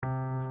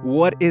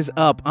What is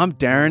up? I'm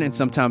Darren, and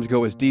sometimes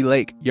go as D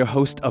Lake, your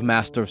host of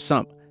Master of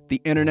Some,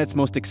 the internet's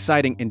most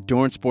exciting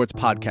endurance sports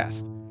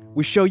podcast.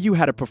 We show you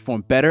how to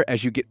perform better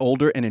as you get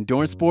older in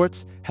endurance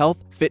sports,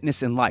 health,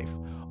 fitness, and life,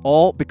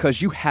 all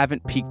because you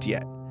haven't peaked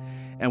yet.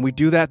 And we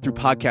do that through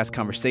podcast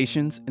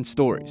conversations and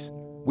stories.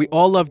 We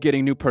all love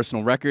getting new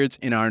personal records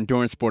in our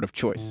endurance sport of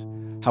choice.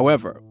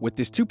 However, with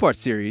this two-part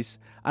series,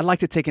 I'd like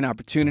to take an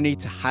opportunity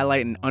to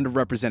highlight an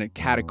underrepresented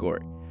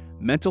category,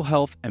 mental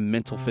health and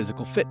mental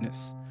physical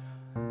fitness.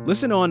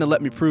 Listen on to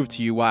let me prove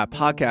to you why a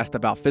podcast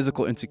about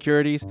physical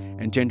insecurities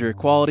and gender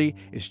equality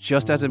is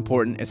just as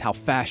important as how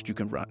fast you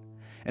can run.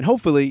 And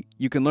hopefully,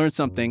 you can learn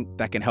something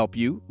that can help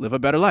you live a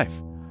better life.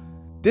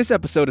 This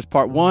episode is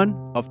part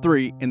 1 of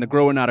 3 in the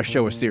Grower Not a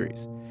Shower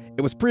series.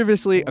 It was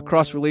previously a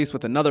cross-release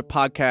with another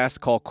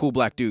podcast called Cool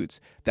Black Dudes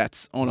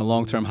that's on a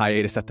long-term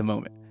hiatus at the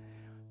moment.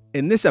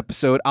 In this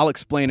episode, I'll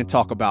explain and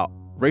talk about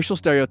racial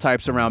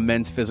stereotypes around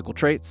men's physical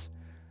traits,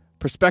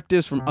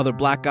 perspectives from other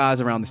black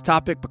guys around this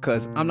topic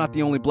because I'm not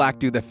the only black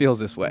dude that feels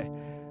this way.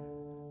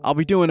 I'll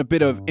be doing a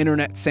bit of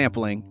internet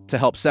sampling to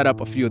help set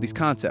up a few of these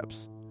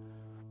concepts.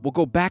 We'll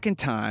go back in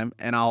time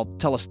and I'll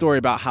tell a story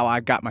about how I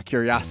got my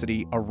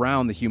curiosity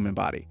around the human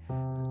body.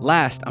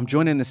 Last, I'm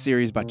joined in the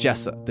series by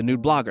Jessa, the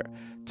nude blogger,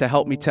 to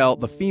help me tell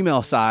the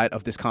female side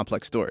of this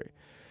complex story.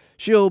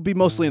 She'll be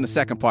mostly in the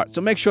second part,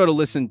 so make sure to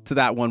listen to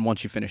that one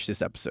once you finish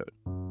this episode.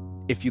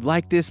 If you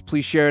like this,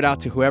 please share it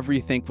out to whoever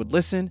you think would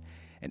listen,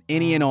 and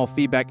any and all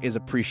feedback is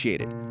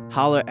appreciated.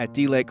 Holla at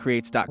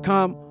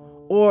dlakecreates.com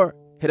or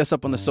hit us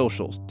up on the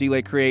socials,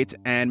 D-Lake Creates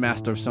and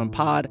Master of Some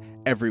Pod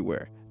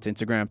everywhere. It's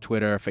Instagram,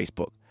 Twitter,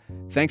 Facebook.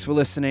 Thanks for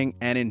listening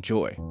and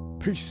enjoy.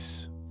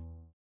 Peace.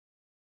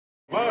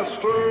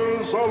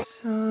 Masters of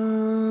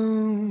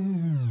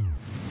Some.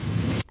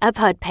 A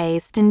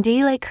Podpaste and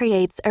D-Lake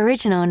Creates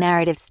original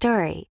narrative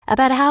story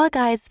about how a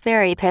guy's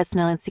very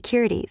personal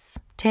insecurities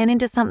turn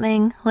into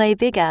something way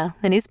bigger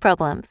than his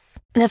problems.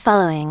 The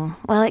following,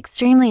 while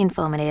extremely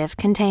informative,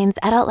 contains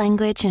adult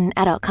language and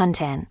adult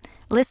content.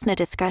 Listener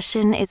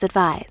discretion is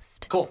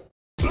advised. Cool.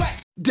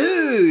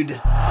 Dude!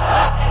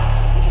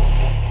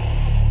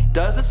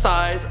 Does the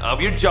size of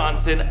your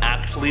Johnson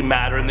actually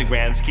matter in the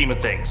grand scheme of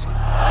things?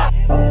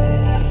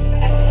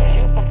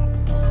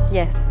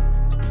 Yes.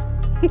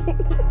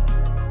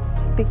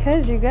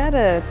 Because you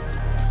gotta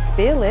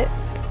feel it.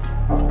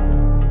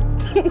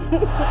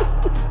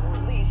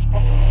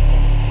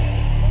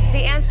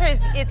 The answer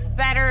is it's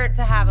better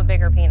to have a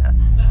bigger penis.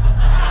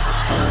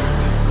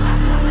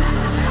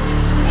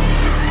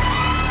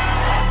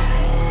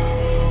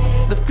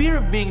 The fear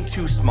of being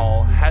too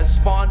small has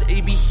spawned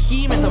a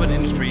behemoth of an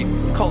industry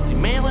called the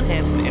male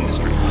enhancement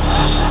industry.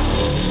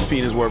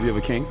 Penis worthy of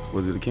a king?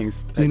 Was it a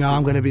king's? You know,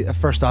 I'm going to be,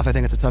 first off, I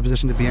think it's a tough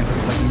position to be in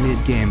because it's like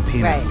mid-game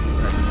penis.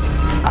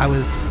 Right. I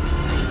was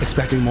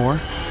expecting more.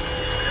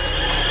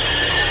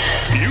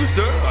 You,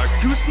 sir, are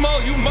too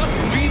small. You must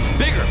be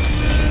bigger.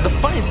 The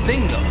funny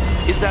thing, though,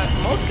 is that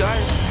most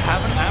guys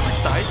have an average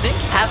size dinky.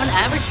 Have an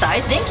average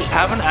size dinky.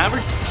 Have an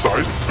average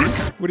size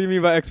dinky. What do you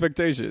mean by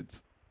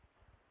expectations?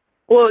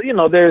 Well, you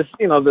know, there's,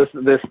 you know, this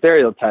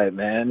stereotype,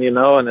 man, you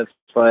know, and it's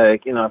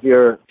like, you know, if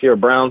you're a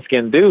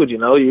brown-skinned dude, you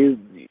know, you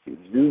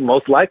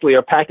most likely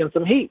are packing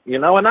some heat, you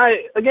know, and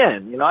I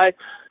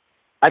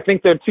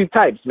think there are two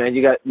types, man.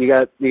 You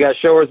got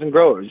showers and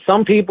growers.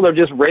 Some people are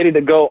just ready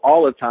to go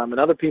all the time, and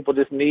other people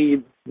just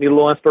need a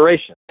little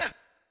inspiration.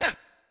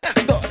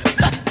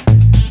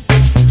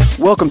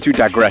 Welcome to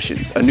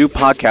Digressions, a new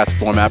podcast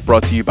format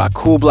brought to you by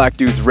Cool Black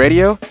Dudes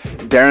Radio,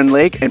 Darren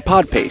Lake, and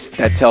Podpaste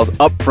that tells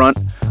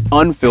upfront,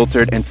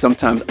 unfiltered, and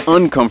sometimes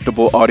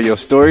uncomfortable audio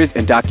stories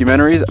and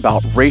documentaries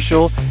about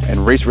racial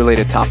and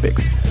race-related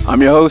topics.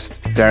 I'm your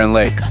host, Darren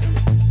Lake.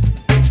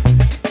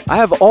 I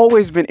have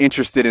always been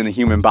interested in the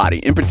human body,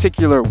 in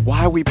particular,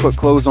 why we put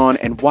clothes on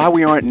and why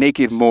we aren't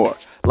naked more.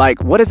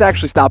 Like, what is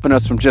actually stopping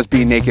us from just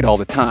being naked all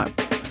the time?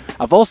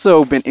 I've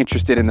also been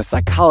interested in the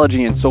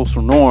psychology and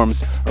social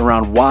norms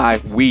around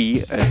why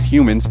we, as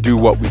humans, do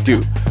what we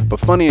do. But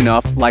funny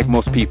enough, like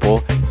most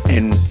people,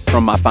 and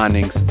from my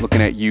findings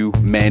looking at you,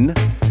 men,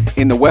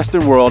 in the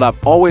Western world, I've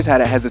always had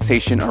a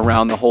hesitation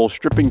around the whole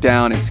stripping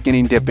down and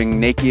skinny dipping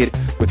naked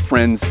with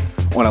friends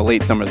on a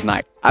late summer's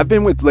night. I've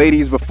been with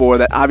ladies before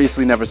that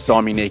obviously never saw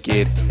me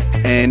naked,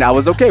 and I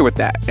was okay with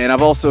that. And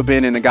I've also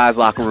been in the guys'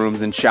 locker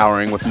rooms and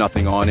showering with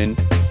nothing on, and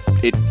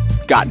it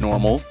got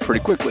normal pretty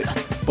quickly.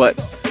 But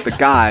the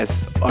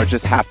guys are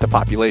just half the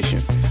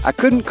population. I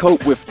couldn't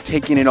cope with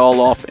taking it all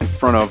off in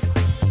front of,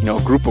 you know,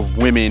 a group of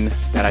women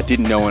that I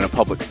didn't know in a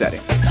public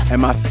setting.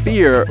 And my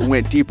fear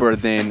went deeper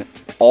than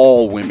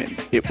all women.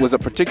 It was a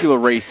particular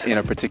race in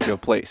a particular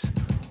place.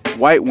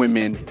 White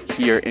women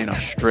here in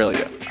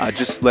Australia.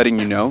 Just letting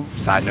you know,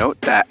 side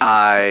note, that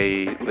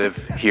I live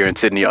here in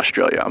Sydney,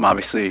 Australia. I'm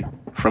obviously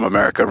from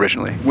America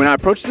originally. When I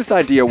approached this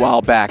idea a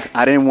while back,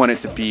 I didn't want it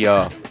to be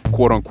a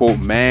quote-unquote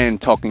man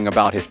talking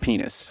about his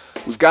penis.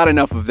 We've got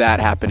enough of that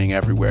happening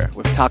everywhere.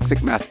 With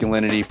toxic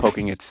masculinity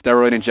poking its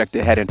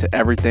steroid-injected head into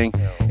everything,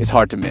 it's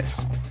hard to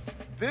miss.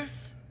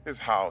 This is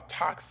how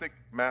toxic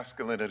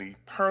masculinity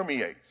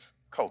permeates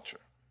culture.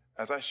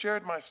 As I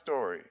shared my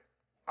story,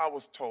 I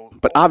was told...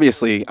 But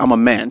obviously, I'm a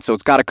man, so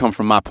it's got to come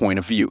from my point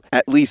of view,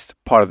 at least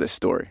part of this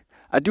story.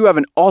 I do have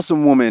an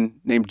awesome woman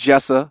named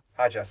Jessa.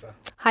 Hi, Jessa.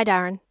 Hi,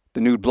 Darren.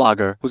 The nude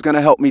blogger, who's going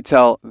to help me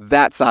tell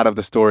that side of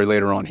the story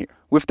later on here.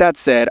 With that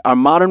said, our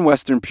modern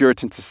Western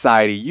Puritan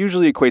society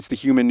usually equates the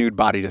human nude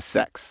body to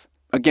sex.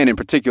 Again, in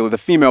particular, the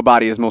female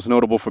body is most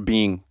notable for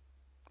being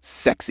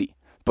sexy.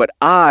 But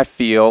I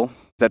feel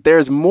that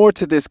there's more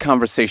to this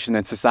conversation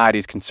than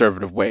society's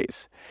conservative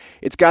ways.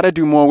 It's got to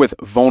do more with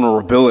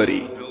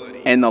vulnerability,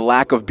 and the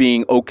lack of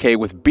being okay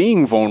with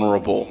being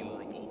vulnerable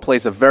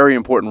plays a very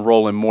important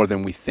role in more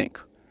than we think.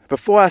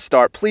 Before I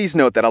start, please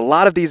note that a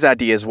lot of these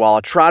ideas, while I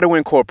try to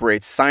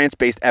incorporate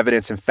science-based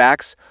evidence and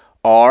facts,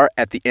 are,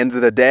 at the end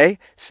of the day,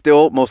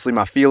 still mostly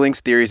my feelings,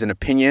 theories, and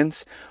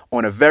opinions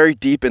on a very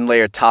deep and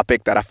layered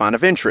topic that I find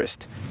of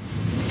interest.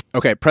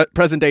 Okay,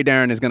 present-day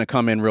Darren is going to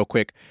come in real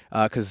quick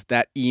because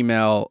that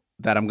email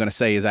that I'm going to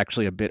say is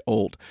actually a bit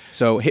old.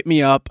 So hit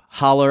me up,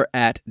 holler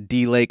at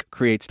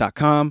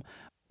dlakecreates.com.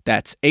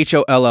 That's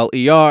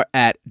HOLLER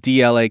at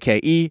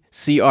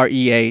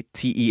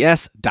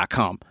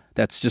DLAKECREATES.com.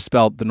 That's just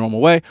spelled the normal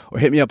way. Or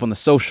hit me up on the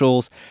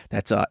socials.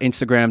 That's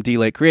Instagram,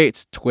 DLake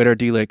Creates, Twitter,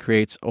 DLake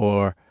Creates,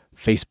 or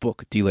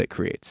Facebook, DLake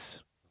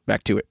Creates.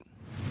 Back to it.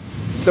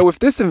 So with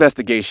this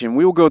investigation,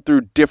 we will go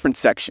through different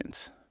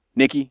sections.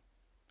 Nikki,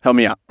 help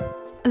me out.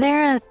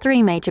 There are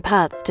 3 major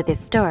parts to this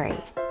story.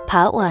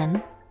 Part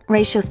 1,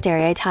 racial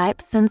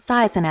stereotypes and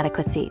size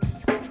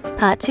inadequacies.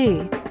 Part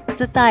 2,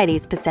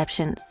 society's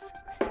perceptions.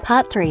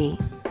 Part 3,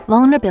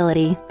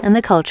 vulnerability and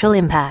the cultural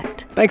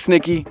impact. Thanks,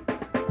 Nikki.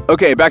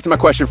 Okay, back to my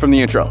question from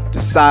the intro.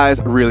 Does size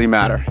really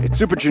matter? It's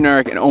super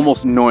generic and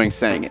almost annoying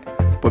saying it.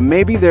 But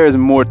maybe there is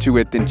more to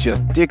it than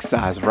just dick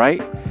size, right?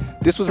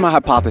 This was my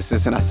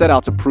hypothesis, and I set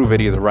out to prove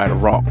it either right or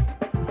wrong.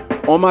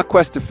 On my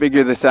quest to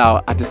figure this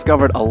out, I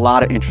discovered a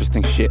lot of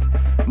interesting shit.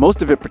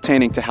 Most of it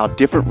pertaining to how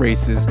different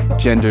races,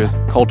 genders,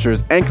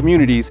 cultures, and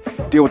communities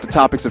deal with the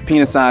topics of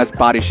penis size,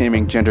 body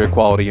shaming, gender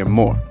equality, and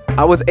more.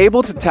 I was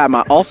able to tap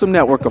my awesome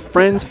network of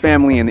friends,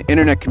 family, and the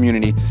internet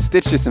community to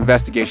stitch this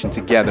investigation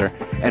together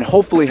and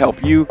hopefully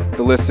help you,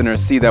 the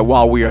listeners, see that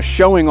while we are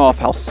showing off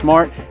how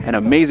smart and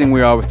amazing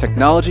we are with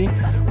technology,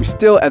 we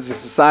still, as a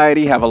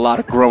society, have a lot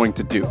of growing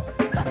to do.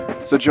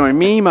 So join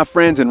me, my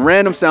friends, and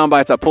random sound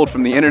bites I pulled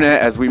from the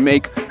internet as we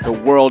make the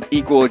world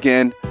equal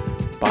again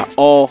by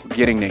all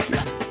getting naked.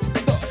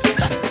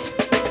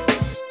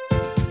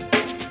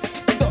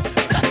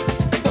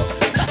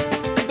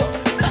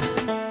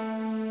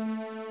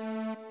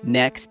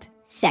 Next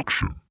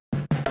section.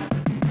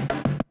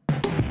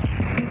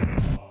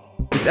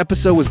 This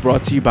episode was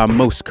brought to you by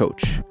Most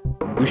Coach.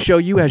 We show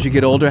you as you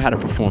get older how to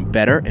perform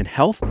better in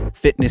health,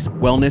 fitness,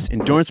 wellness,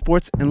 endurance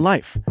sports, and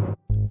life.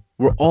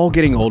 We're all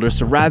getting older,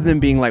 so rather than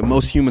being like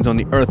most humans on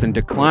the earth and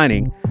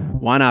declining,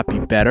 why not be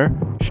better,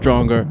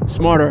 stronger,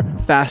 smarter,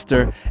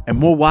 faster, and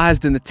more wise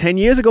than the 10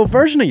 years ago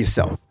version of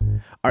yourself?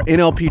 Our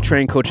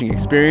NLP-trained coaching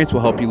experience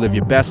will help you live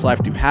your best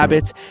life through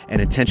habits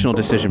and intentional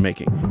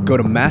decision-making. Go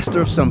to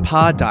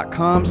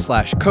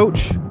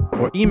masterofsomepod.com/coach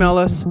or email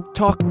us,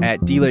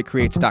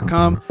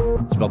 talk@dlakecreates.com,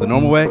 spell the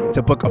normal way,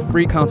 to book a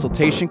free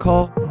consultation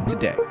call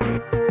today.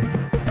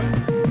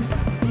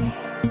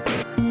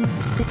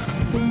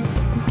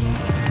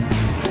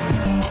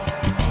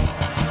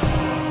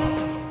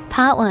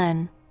 Part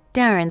 1,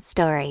 Darren's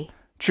story.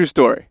 True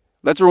story.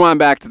 Let's rewind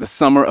back to the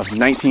summer of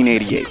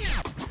 1988.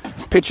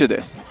 Picture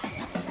this.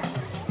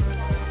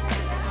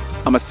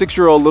 I'm a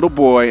 6-year-old little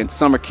boy in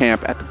summer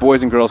camp at the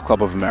Boys and Girls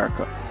Club of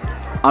America.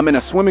 I'm in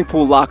a swimming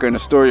pool locker in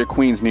Astoria,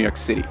 Queens, New York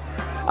City.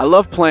 I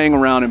love playing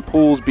around in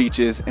pools,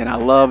 beaches, and I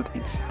loved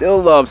and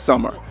still love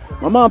summer.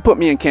 My mom put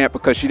me in camp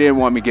because she didn't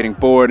want me getting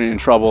bored and in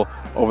trouble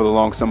over the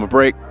long summer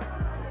break.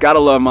 Gotta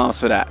love moms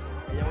for that.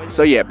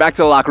 So yeah, back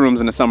to the locker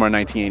rooms in the summer of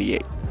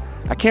 1988.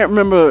 I can't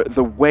remember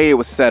the way it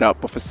was set up,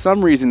 but for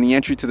some reason the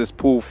entry to this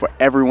pool for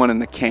everyone in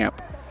the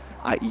camp,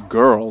 i.e.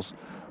 girls,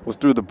 was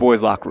through the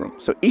boys' locker room.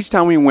 So each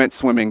time we went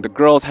swimming, the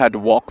girls had to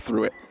walk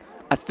through it.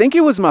 I think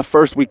it was my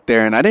first week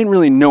there and I didn't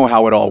really know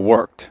how it all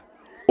worked.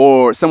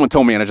 Or someone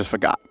told me and I just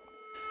forgot.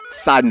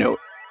 Side note,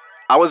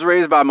 I was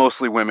raised by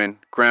mostly women,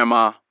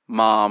 grandma,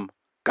 mom,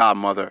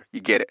 godmother,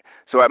 you get it.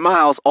 So at my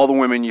house, all the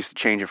women used to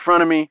change in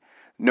front of me,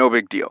 no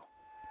big deal.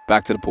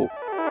 Back to the pool.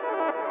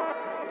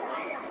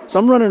 So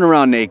I'm running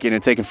around naked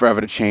and taking forever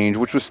to change,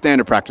 which was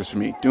standard practice for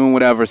me, doing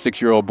whatever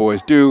 6-year-old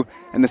boys do,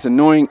 and this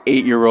annoying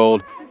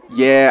 8-year-old,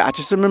 yeah, I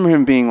just remember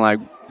him being like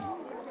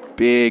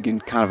big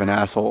and kind of an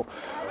asshole,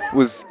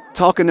 was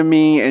talking to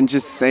me and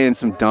just saying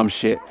some dumb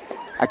shit.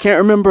 I can't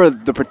remember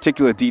the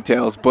particular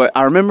details, but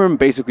I remember him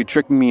basically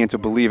tricking me into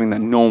believing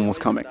that no one was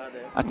coming.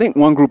 I think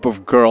one group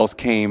of girls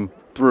came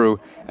through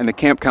and the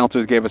camp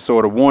counselors gave a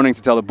sort of warning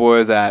to tell the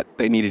boys that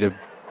they needed to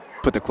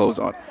put their clothes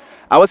on.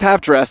 I was half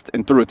dressed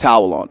and threw a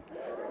towel on.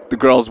 The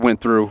girls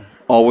went through,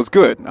 all was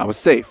good, I was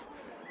safe.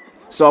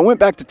 So I went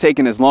back to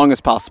taking as long as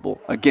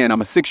possible. Again,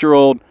 I'm a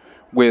 6-year-old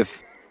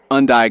with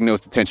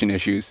undiagnosed attention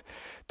issues,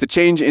 to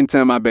change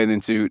into my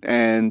bathing suit,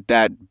 and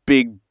that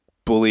big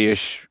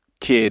bullyish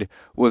kid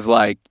was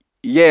like,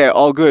 yeah,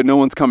 all good, no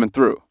one's coming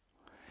through.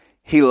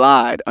 He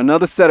lied.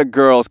 Another set of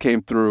girls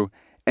came through,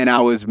 and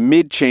I was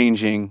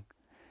mid-changing,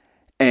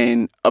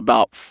 and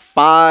about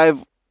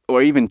 5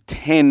 or even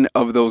 10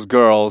 of those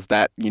girls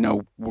that,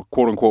 were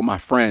quote-unquote my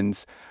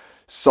friends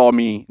saw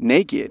me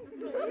naked.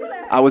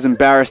 I was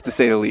embarrassed, to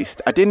say the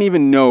least. I didn't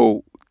even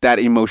know that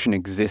emotion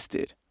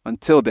existed.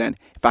 Until then,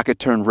 if I could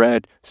turn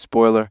red,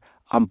 spoiler,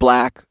 I'm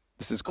black.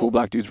 This is Cool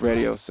Black Dudes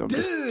Radio, so I'm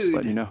just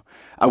letting you know.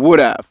 I would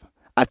have.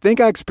 I think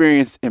I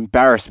experienced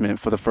embarrassment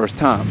for the first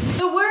time.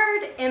 The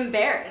word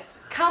embarrass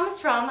comes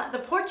from the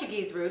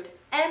Portuguese root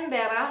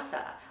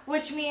embaraça,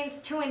 which means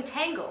to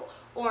entangle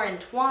or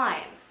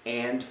entwine.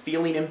 And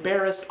feeling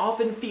embarrassed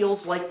often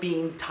feels like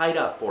being tied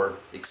up or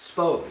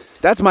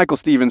exposed. That's Michael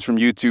Stevens from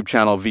YouTube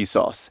channel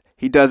Vsauce.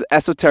 He does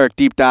esoteric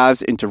deep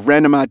dives into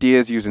random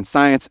ideas using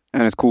science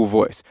and his cool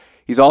voice.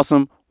 He's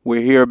awesome.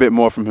 We'll hear a bit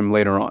more from him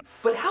later on.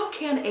 But how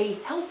can a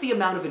healthy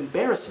amount of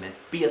embarrassment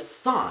be a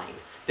sign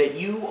that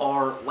you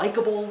are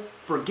likable,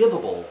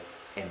 forgivable,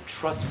 and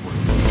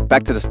trustworthy?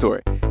 Back to the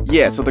story.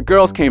 Yeah, so the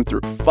girls came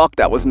through. Fuck,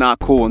 that was not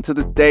cool. And to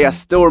this day, I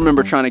still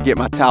remember trying to get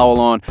my towel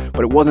on,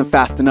 but it wasn't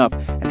fast enough.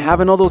 And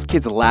having all those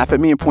kids laugh at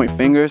me and point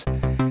fingers,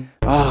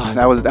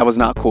 that was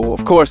not cool.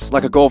 Of course,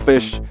 like a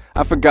goldfish,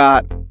 I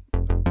forgot.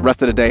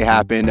 Rest of the day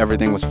happened,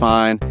 everything was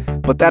fine.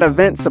 But that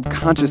event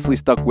subconsciously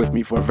stuck with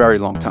me for a very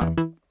long time.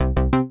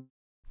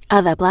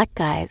 Other black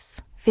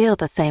guys feel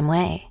the same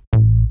way.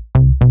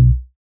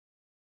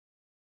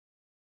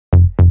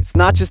 It's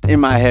not just in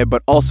my head,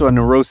 but also a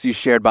neuroses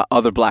shared by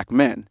other black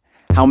men.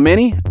 How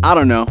many? I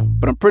don't know,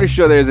 but I'm pretty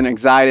sure there's an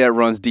anxiety that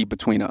runs deep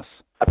between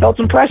us. I felt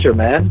some pressure,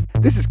 man.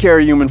 This is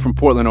Kerry Human from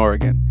Portland,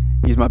 Oregon.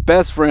 He's my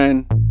best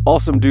friend,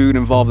 awesome dude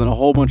involved in a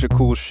whole bunch of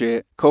cool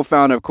shit,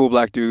 co-founder of Cool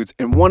Black Dudes,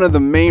 and one of the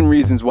main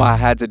reasons why I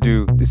had to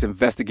do this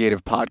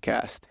investigative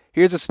podcast.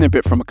 Here's a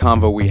snippet from a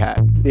convo we had.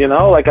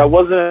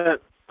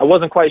 I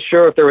wasn't quite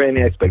sure if there were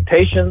any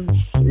expectations.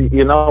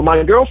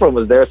 My girlfriend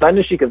was there, so I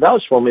knew she could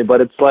vouch for me,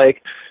 but it's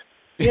like,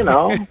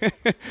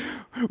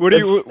 What do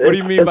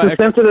you mean by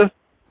sensitive?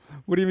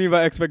 What do you mean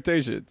by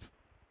expectations?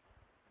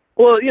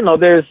 Well,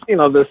 there's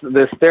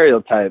this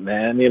stereotype,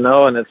 man,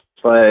 and it's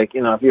like,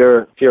 if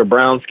you're a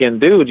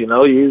brown-skinned dude,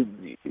 you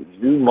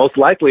most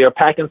likely are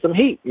packing some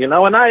heat, and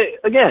I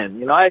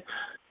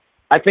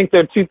think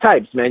there are two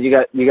types, man. You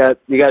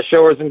got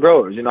showers and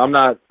growers. I'm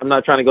not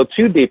trying to go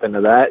too deep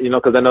into that,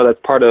 because I know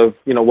that's part of,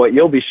 what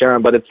you'll be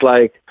sharing, but it's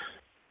like,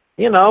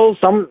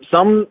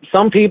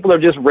 some people are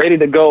just ready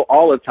to go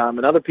all the time,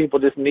 and other people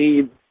just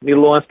need a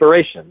little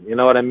inspiration. You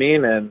know what I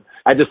mean? And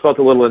I just felt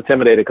a little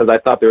intimidated because I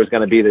thought there was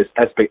going to be this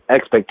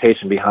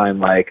expectation behind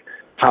like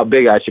how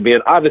big I should be.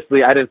 And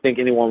obviously I didn't think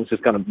anyone was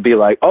just going to be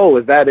like, oh,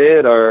 is that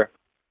it? Or,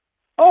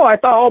 oh, I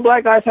thought all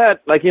black guys had,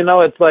 like,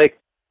 it's like,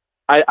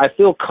 I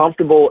feel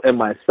comfortable in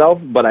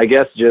myself, but I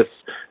guess just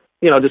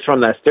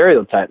from that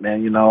stereotype,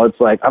 man, it's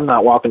like, I'm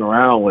not walking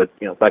around with,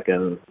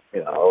 fucking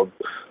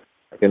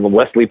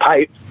Wesley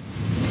Pipes.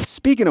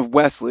 Speaking of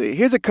Wesley,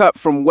 here's a cut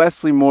from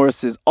Wesley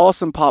Morris's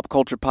awesome pop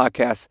culture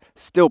podcast,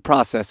 Still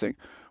Processing,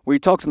 where he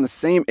talks on the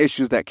same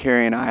issues that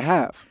Kerry and I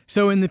have.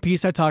 So in the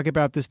piece, I talk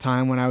about this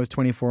time when I was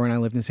 24 and I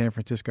lived in San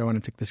Francisco and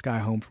I took this guy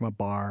home from a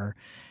bar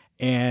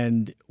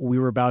and we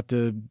were about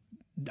to,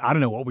 I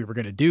don't know what we were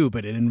going to do,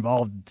 but it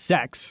involved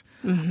sex.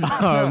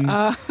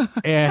 Mm-hmm.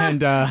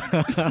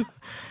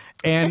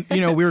 And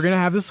we were going to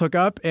have this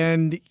hookup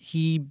and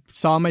he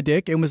saw my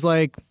dick and was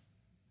like,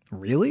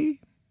 really?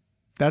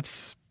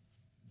 That's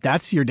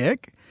your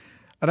dick?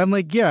 And I'm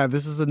like, yeah,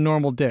 this is a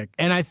normal dick.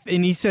 And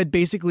he said,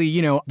 basically,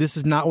 this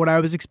is not what I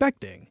was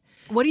expecting.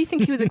 What do you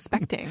think he was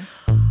expecting?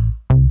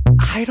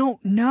 I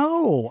don't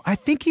know. I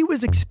think he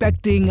was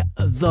expecting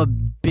the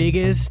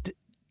biggest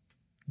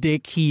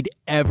dick he'd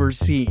ever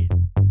seen.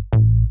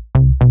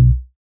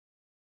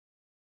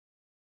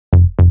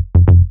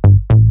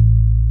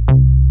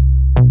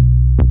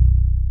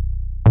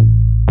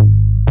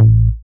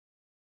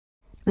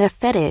 The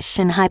fetish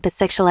and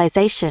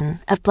hypersexualization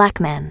of black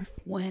men.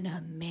 When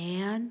a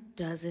man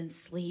doesn't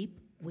sleep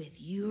with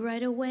you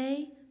right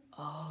away,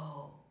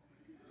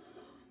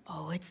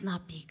 it's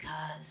not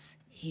because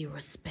he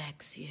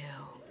respects you.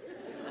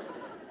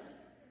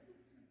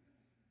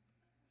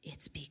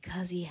 It's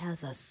because he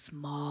has a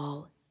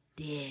small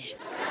dick.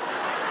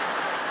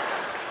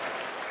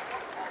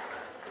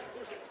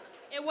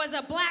 It was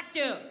a black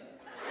dude.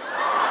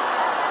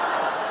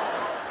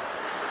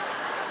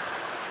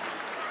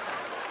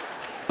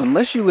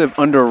 Unless you live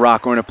under a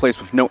rock or in a place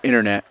with no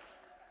internet,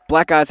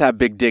 black guys have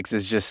big dicks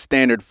is just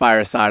standard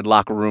fireside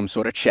locker room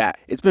sort of chat.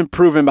 It's been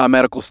proven by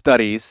medical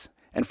studies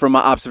and from my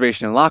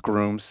observation in locker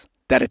rooms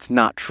that it's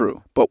not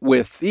true. But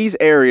with these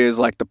areas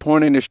like the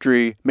porn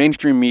industry,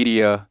 mainstream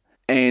media,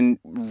 and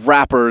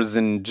rappers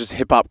and just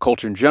hip-hop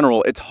culture in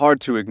general, it's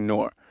hard to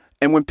ignore.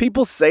 And when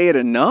people say it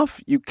enough,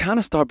 you kind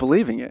of start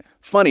believing it.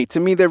 Funny, to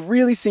me, there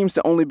really seems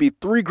to only be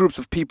 3 groups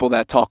of people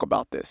that talk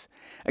about this.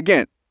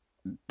 Again,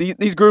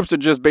 these groups are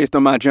just based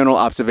on my general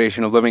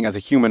observation of living as a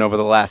human over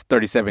the last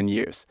 37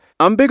 years.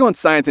 I'm big on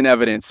science and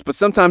evidence, but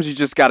sometimes you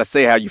just gotta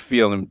say how you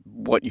feel and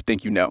what you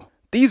think you know.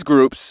 These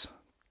groups,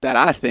 that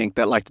I think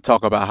that like to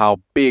talk about how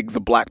big the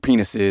black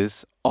penis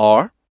is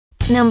are...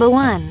 Number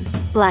 1,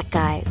 black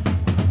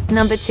guys.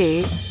 Number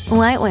 2,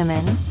 white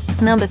women.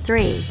 Number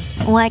 3,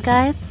 white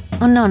guys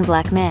or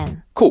non-black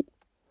men. Cool.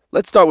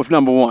 Let's start with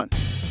number 1.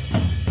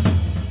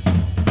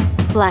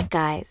 Black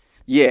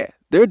guys. Yeah,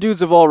 there are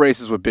dudes of all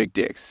races with big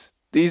dicks.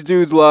 These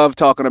dudes love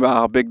talking about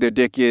how big their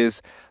dick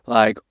is,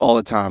 like, all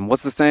the time.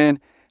 What's the saying?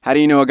 How do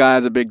you know a guy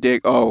has a big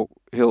dick? Oh,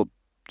 he'll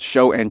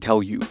show and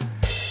tell you.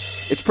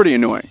 It's pretty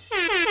annoying.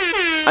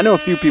 I know a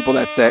few people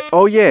that say,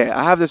 oh yeah,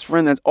 I have this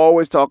friend that's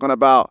always talking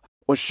about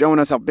or showing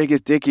us how big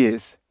his dick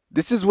is.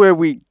 This is where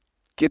we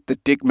get the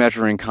dick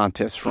measuring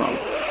contest from.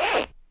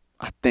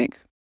 I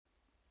think.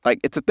 Like,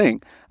 it's a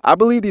thing. I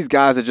believe these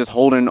guys are just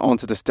holding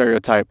onto the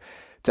stereotype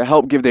to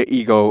help give their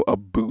ego a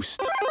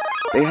boost.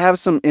 They have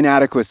some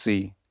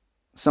inadequacy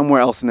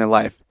somewhere else in their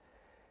life,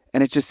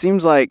 and it just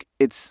seems like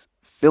it's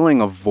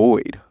filling a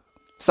void.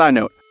 Side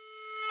note,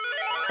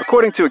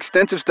 according to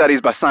extensive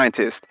studies by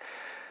scientists,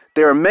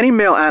 there are many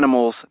male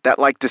animals that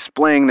like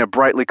displaying their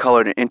brightly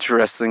colored and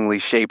interestingly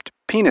shaped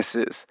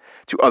penises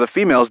to other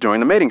females during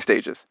the mating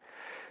stages.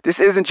 This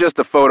isn't just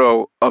a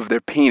photo of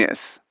their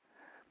penis,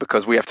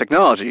 because we have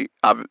technology.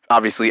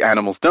 Obviously,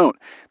 animals don't.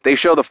 They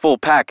show the full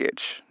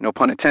package, no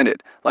pun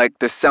intended. Like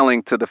they're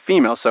selling to the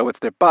female, so it's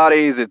their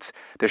bodies, it's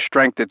their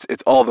strength,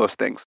 it's all those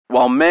things.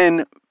 While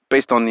men,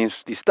 based on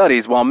these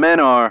studies, while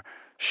men are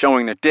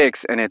showing their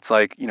dicks, and it's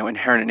like, you know,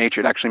 inherent in nature,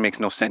 it actually makes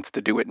no sense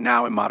to do it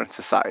now in modern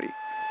society.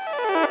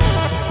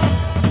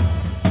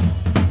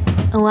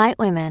 White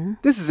women.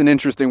 This is an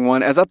interesting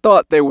one, as I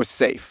thought they were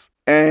safe.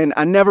 And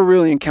I never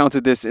really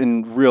encountered this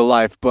in real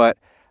life, but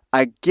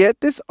I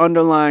get this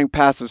underlying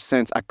passive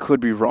sense I could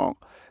be wrong.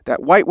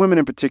 That white women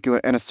in particular,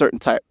 and a certain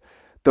type,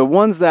 the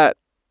ones that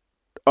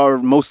are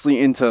mostly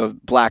into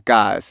black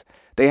guys,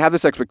 they have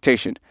this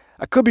expectation.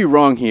 I could be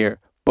wrong here,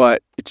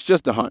 but it's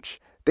just a hunch.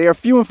 They are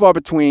few and far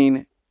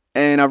between,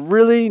 and I've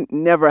really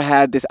never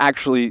had this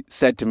actually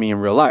said to me in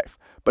real life.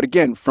 But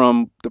again,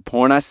 from the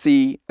porn I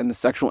see and the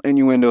sexual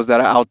innuendos that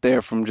are out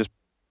there from just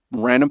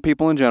random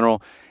people in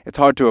general, it's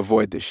hard to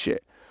avoid this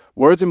shit.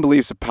 Words and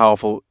beliefs are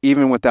powerful,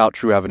 even without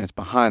true evidence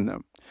behind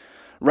them.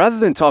 Rather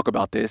than talk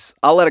about this,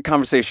 I'll let a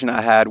conversation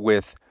I had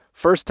with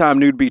first-time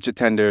nude beach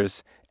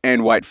attenders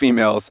and white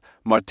females,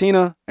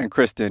 Martina and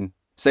Kristen,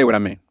 say what I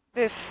mean.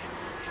 This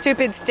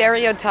stupid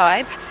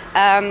stereotype,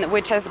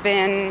 which has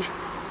been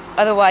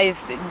otherwise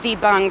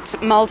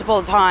debunked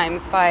multiple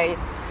times by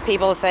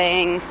people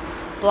saying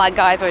black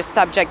guys are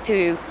subject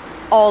to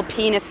all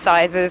penis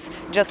sizes,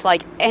 just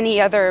like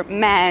any other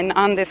man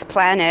on this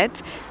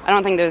planet. I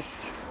don't think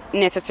there's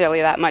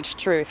necessarily that much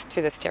truth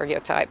to the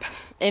stereotype.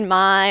 In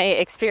my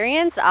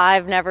experience,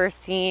 I've never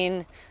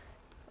seen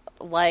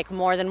like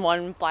more than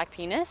one black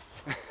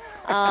penis.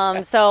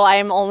 So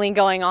I'm only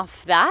going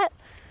off that.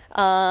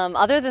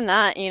 Other than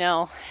that, you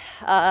know,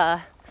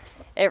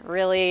 it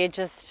really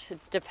just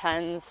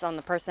depends on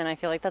the person. I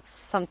feel like that's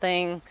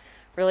something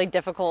really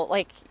difficult.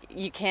 Like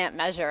you can't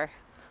measure.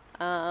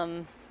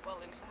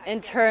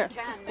 In terms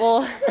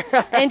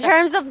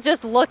of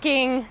just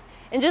looking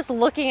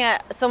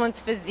at someone's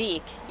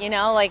physique, you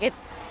know, like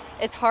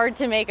it's hard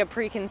to make a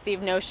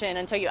preconceived notion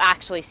until you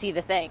actually see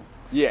the thing.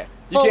 Yeah.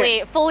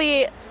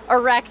 Fully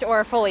erect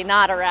or fully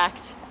not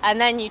erect,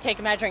 and then you take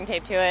a measuring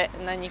tape to it,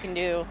 and then you can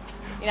do,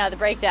 you know, the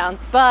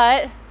breakdowns.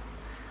 But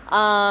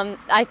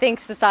I think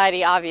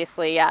society,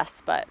 obviously,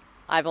 yes, but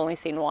I've only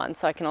seen one,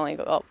 so I can only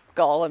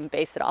go and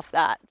base it off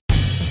that.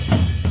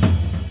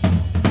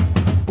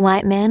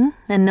 White men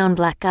and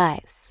non-black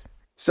guys.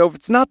 So if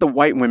it's not the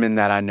white women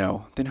that I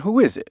know, then who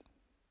is it?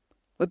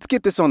 Let's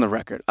get this on the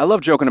record. I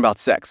love joking about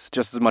sex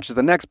just as much as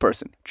the next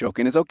person.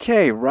 Joking is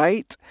okay,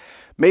 right?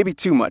 Maybe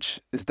too much.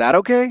 Is that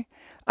okay?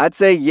 I'd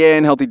say yeah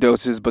in healthy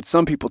doses, but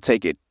some people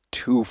take it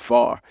too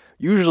far.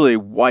 Usually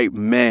white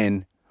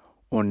men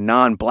or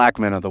non-black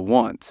men are the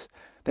ones.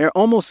 They're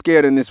almost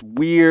scared in this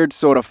weird,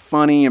 sort of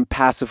funny and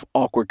passive,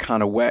 awkward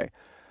kind of way.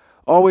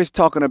 Always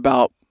talking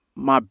about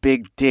my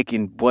big dick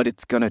and what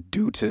it's gonna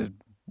do to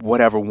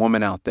whatever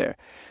woman out there.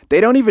 They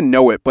don't even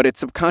know it, but it's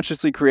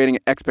subconsciously creating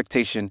an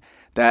expectation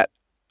that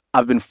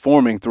I've been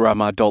forming throughout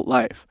my adult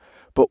life.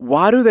 But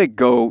why do they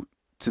go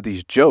to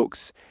these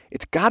jokes?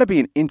 It's gotta be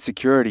an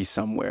insecurity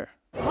somewhere.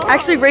 I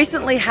actually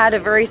recently had a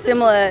very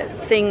similar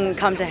thing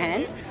come to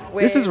hand.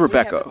 This is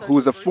Rebecca, who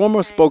is a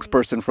former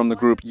spokesperson from the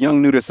group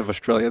Young Nudists of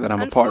Australia that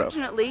I'm a part of.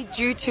 Unfortunately,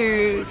 due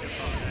to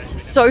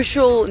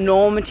social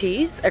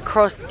normities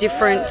across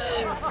different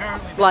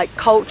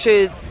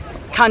cultures,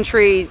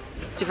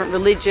 countries, different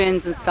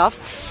religions and stuff,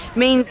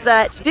 means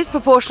that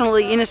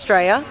disproportionately in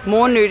Australia,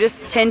 more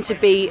nudists tend to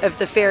be of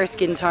the fairer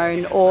skin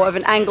tone or of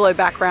an Anglo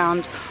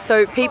background.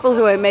 So people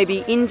who are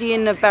maybe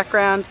Indian of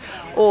background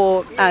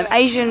or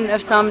Asian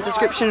of some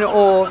description,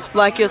 or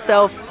like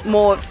yourself,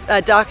 more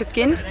darker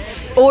skinned,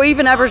 or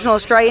even Aboriginal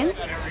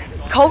Australians.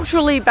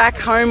 Culturally back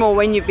home, or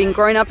when you've been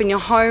grown up in your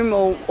home,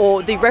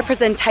 or the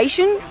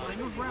representation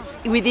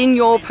within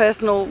your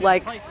personal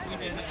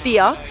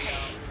sphere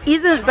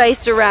isn't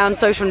based around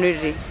social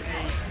nudity.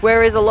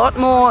 Whereas a lot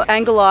more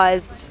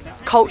Anglicized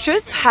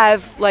cultures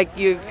have, like,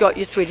 you've got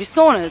your Swedish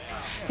saunas,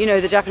 you know,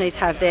 the Japanese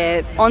have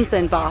their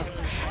onsen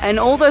baths, and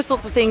all those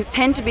sorts of things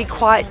tend to be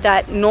quite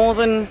that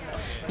northern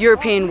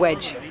European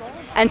wedge.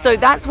 And so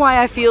that's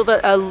why I feel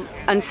that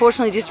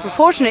unfortunately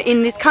disproportionate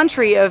in this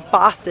country of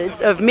bastards,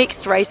 of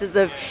mixed races,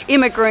 of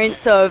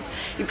immigrants, of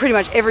pretty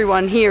much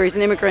everyone here is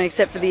an immigrant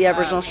except for the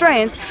Aboriginal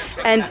Australians,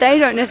 and they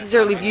don't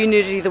necessarily view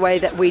nudity the way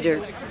that we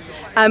do.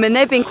 And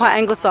they've been quite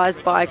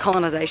anglicised by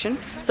colonisation.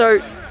 So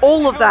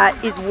all of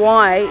that is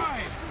why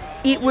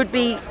it would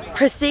be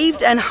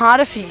perceived and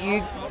harder for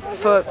you,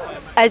 for,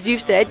 as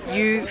you've said,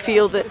 you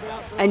feel that,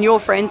 and your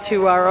friends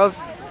who are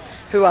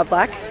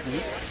black,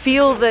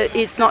 feel that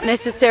it's not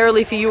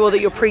necessarily for you, or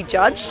that you're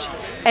prejudged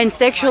and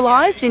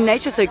sexualized in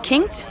nature, so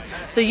kinked.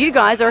 So you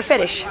guys are a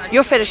fetish.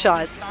 You're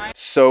fetishized.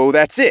 So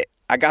that's it.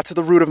 I got to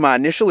the root of my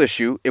initial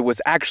issue. It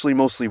was actually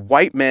mostly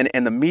white men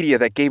and the media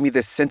that gave me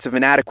this sense of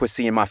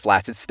inadequacy in my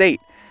flaccid state.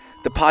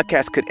 The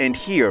podcast could end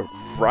here,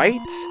 right?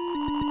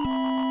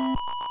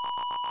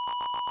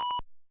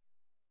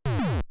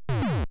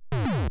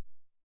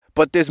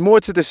 But there's more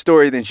to this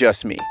story than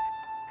just me.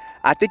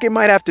 I think it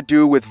might have to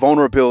do with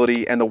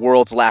vulnerability and the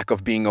world's lack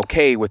of being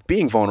okay with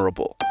being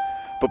vulnerable.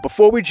 But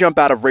before we jump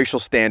out of racial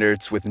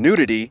standards with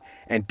nudity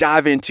and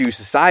dive into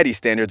society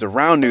standards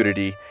around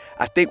nudity,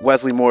 I think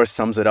Wesley Morris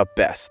sums it up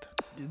best.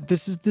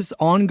 This is this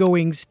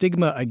ongoing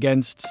stigma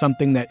against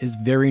something that is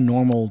very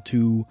normal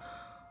to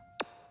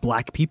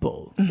black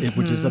people,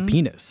 which is a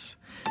penis.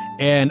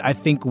 And I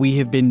think we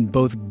have been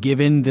both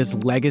given this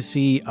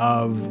legacy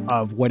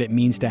of what it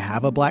means to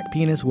have a black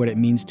penis, what it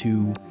means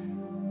to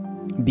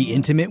be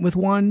intimate with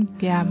one.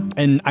 Yeah.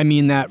 And I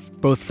mean that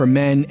both for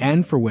men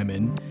and for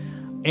women.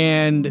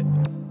 And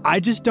I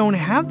just don't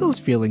have those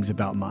feelings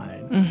about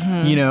mine.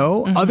 You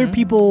know, other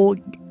people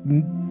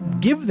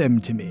give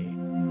them to me.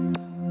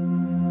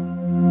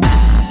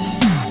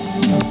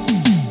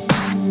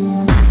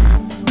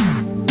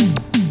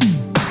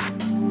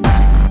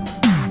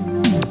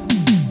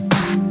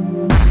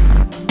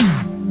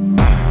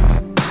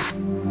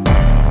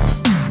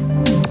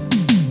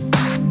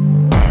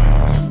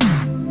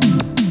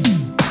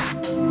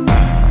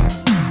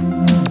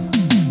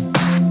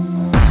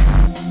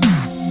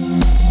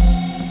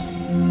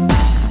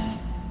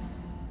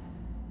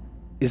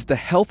 Is the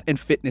health and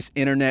fitness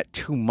internet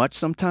too much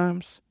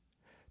sometimes?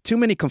 Too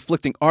many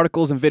conflicting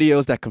articles and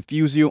videos that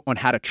confuse you on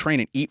how to train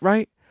and eat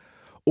right?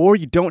 Or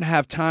you don't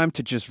have time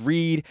to just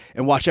read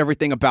and watch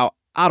everything about,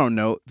 I don't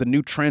know, the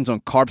new trends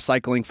on carb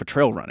cycling for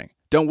trail running?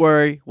 Don't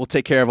worry, we'll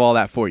take care of all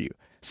that for you.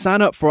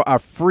 Sign up for our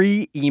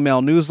free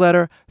email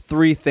newsletter,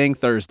 3 Thing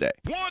Thursday.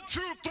 1,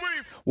 2, 3.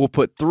 We'll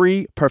put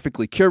 3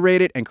 perfectly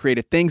curated and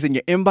created things in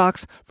your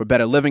inbox for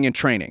better living and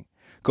training.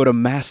 Go to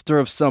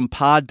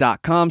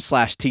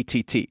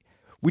masterofsomepod.com/TTT.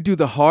 We do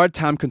the hard,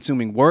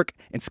 time-consuming work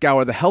and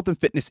scour the health and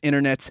fitness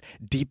internet's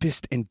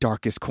deepest and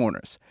darkest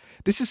corners.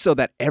 This is so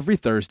that every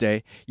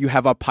Thursday, you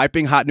have a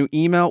piping hot new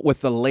email with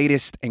the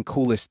latest and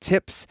coolest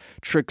tips,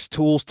 tricks,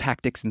 tools,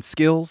 tactics, and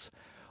skills,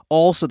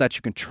 all so that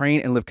you can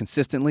train and live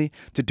consistently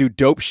to do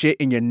dope shit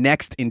in your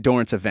next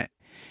endurance event.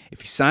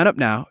 If you sign up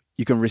now,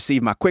 you can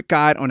receive my quick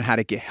guide on how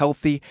to get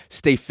healthy,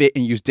 stay fit,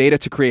 and use data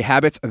to create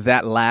habits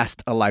that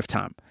last a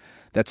lifetime.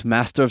 That's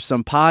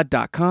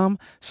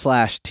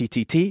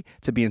masterofsomepod.com/TTT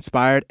to be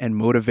inspired and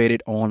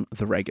motivated on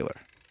the regular.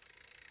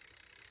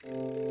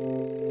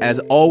 As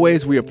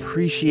always, we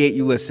appreciate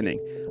you listening.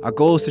 Our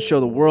goal is to show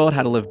the world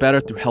how to live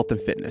better through health and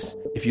fitness.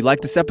 If you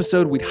like this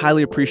episode, we'd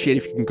highly appreciate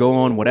if you can go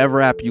on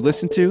whatever app you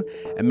listen to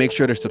and make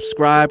sure to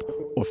subscribe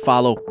or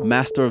follow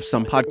Master of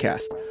Some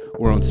Podcast.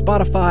 We're on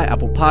Spotify,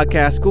 Apple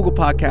Podcasts, Google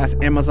Podcasts,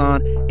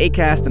 Amazon,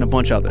 Acast, and a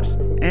bunch others.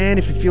 And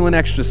if you're feeling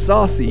extra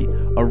saucy,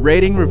 a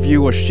rating,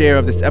 review, or share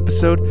of this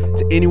episode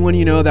to anyone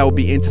you know that will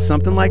be into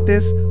something like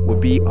this would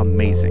be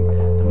amazing.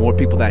 The more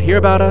people that hear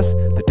about us,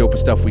 the doper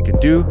stuff we can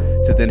do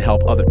to then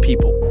help other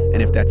people.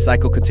 And if that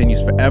cycle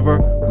continues forever,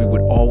 we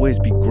would always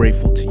be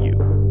grateful to you.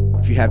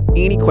 If you have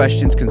any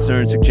questions,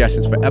 concerns,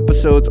 suggestions for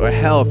episodes, or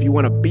hell, if you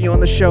want to be on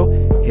the show,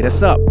 hit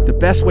us up. The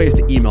best way is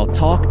to email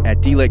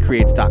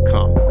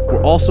talk@dlatecreates.com.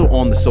 We're also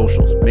on the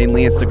socials,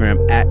 mainly Instagram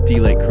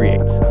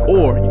 @dlatecreates.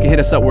 Or you can hit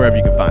us up wherever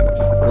you can find us.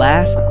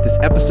 Last, this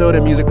episode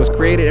and music was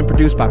created and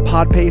produced by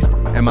Podpaste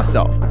and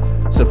myself.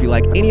 So if you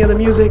like any of the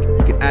music,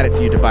 you can add it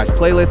to your device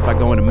playlist by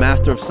going to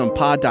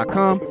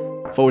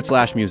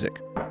masterofsomepod.com/music.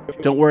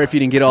 Don't worry if you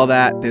didn't get all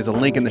that. There's a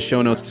link in the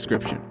show notes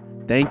description.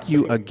 Thank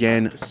you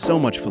again so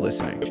much for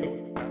listening.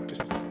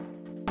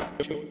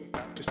 Just